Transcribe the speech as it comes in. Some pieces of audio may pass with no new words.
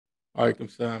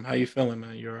Alaikum salam. How you feeling,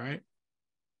 man? You all right?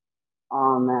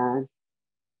 Oh man,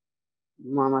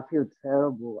 mom, I feel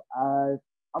terrible.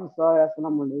 I'm sorry. That's what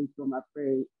I'm related to. I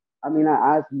pray. I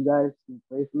asked you guys to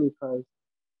pray for me because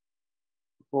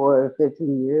for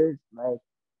 15 years, like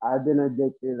I've been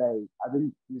addicted. Like I've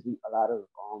been using a lot of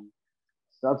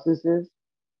substances,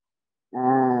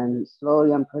 and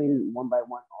slowly I'm cutting one by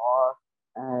one off,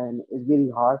 and it's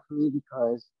really hard for me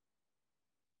because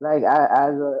like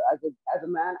as a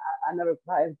man, I never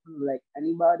cried for like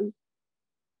anybody,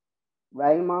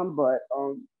 right, mom? But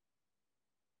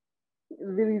it's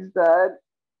really sad.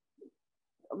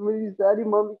 I'm really sad,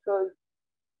 mom, because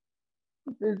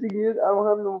 15 years, I don't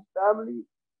have no family.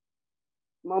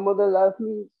 My mother left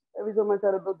me. Every time I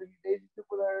try to build a relationship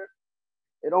with her,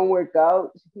 it don't work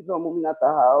out. She keeps on moving out the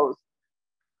house.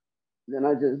 Then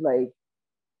I just like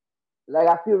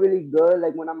I feel really good,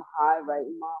 like when I'm high, right,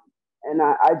 mom? And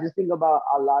I just think about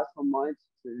Allah so much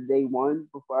since day one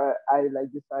before I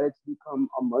like decided to become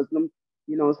a Muslim,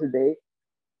 today.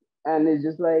 And it's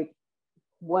just like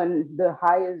when the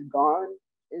high is gone,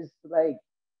 it's like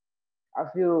I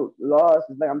feel lost.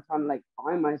 It's like I'm trying to like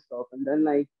find myself, and then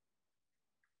like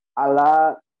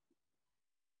Allah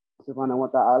subhanahu wa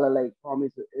ta'ala like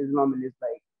promised Islam, and it's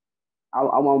like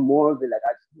I want more of it. Like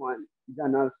I just want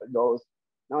Jannah for those,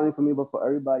 not only for me but for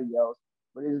everybody else.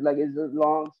 But it's like it's a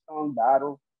long, strong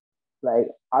battle. Like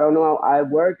I don't know. I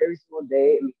work every single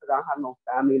day and because I don't have no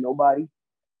family, nobody.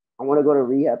 I want to go to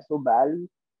rehab so badly.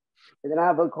 And then I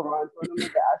have a Quran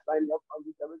tournament that I signed up for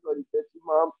December 25th,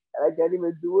 mom, and I can't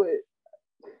even do it.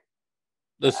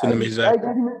 Listen to me, I Zachary.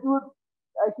 can't even do it.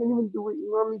 I can't even do it,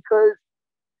 because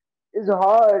it's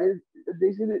hard.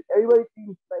 Everybody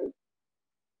thinks like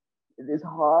it's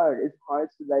hard. It's hard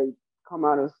to like come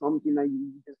out of something that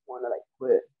you just want to like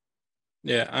quit.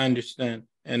 Yeah, I understand.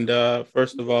 And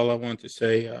first of all, I want to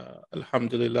say,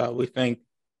 Alhamdulillah, we thank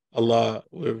Allah.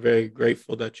 We're very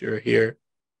grateful that you're here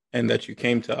and that you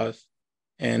came to us.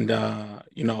 And,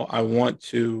 I want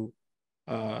to,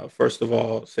 first of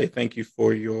all, say thank you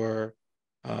for your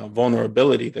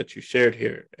vulnerability that you shared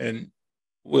here. And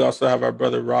we also have our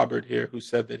brother Robert here who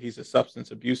said that he's a substance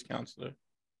abuse counselor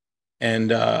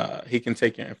and he can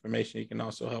take your information. He can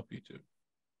also help you too.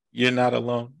 You're not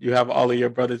alone. You have all of your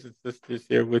brothers and sisters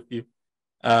here with you,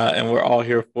 and we're all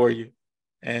here for you.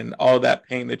 And all that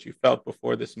pain that you felt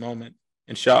before this moment,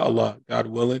 inshallah, God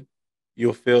willing,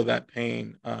 you'll feel that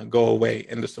pain go away,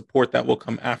 and the support that will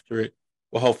come after it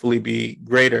will hopefully be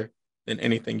greater than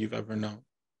anything you've ever known.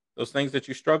 Those things that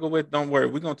you struggle with, don't worry.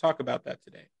 We're going to talk about that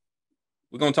today.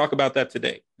 We're going to talk about that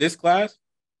today. This class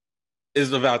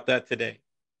is about that today.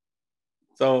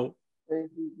 So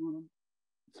Thank you,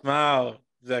 smile,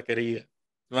 Zachariah.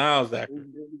 Smile, Zachary.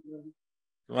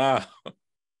 Smile.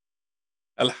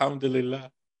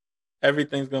 Alhamdulillah.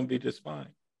 Everything's going to be just fine.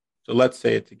 So let's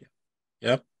say it together.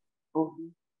 Yep.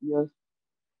 Yes.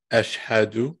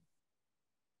 Ashhadu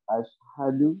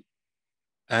Ashhadu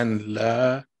an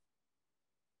la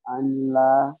an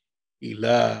la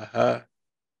ilaha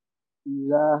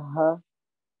ilaha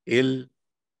il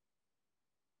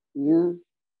il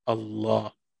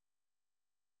Allah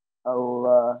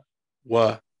Allah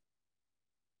wa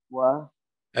wa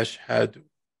ashhadu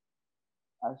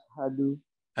ashhadu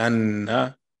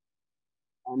anna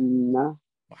anna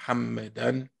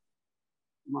Muhammadan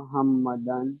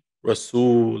Muhammadan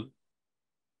Rasul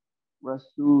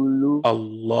Rasulu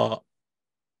Allah.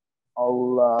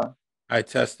 Allah. I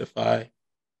testify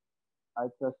I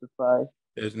testify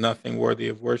there's nothing worthy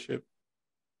of worship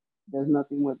there's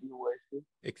nothing worthy of worship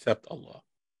except Allah.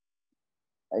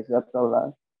 except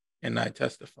Allah. And I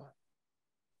testify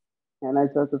And I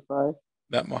testify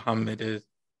that Muhammad is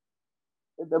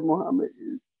that Muhammad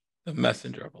is the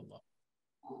messenger of Allah.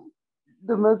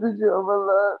 the messenger of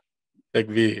Allah.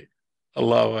 Takbir.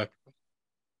 Allahu Akbar.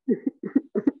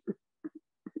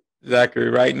 Zachary,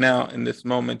 right now in this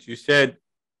moment, you said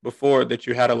before that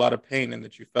you had a lot of pain and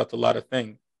that you felt a lot of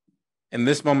things. In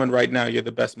this moment right now, you're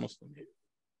the best Muslim here.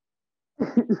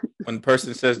 When the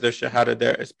person says their shahadah,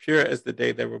 they're as pure as the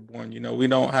day they were born. We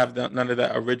don't have none of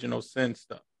that original sin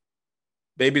stuff.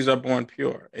 Babies are born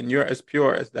pure, and you're as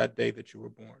pure as that day that you were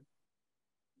born.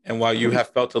 And while you have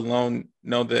felt alone,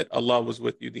 know that Allah was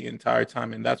with you the entire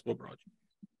time, and that's what brought you.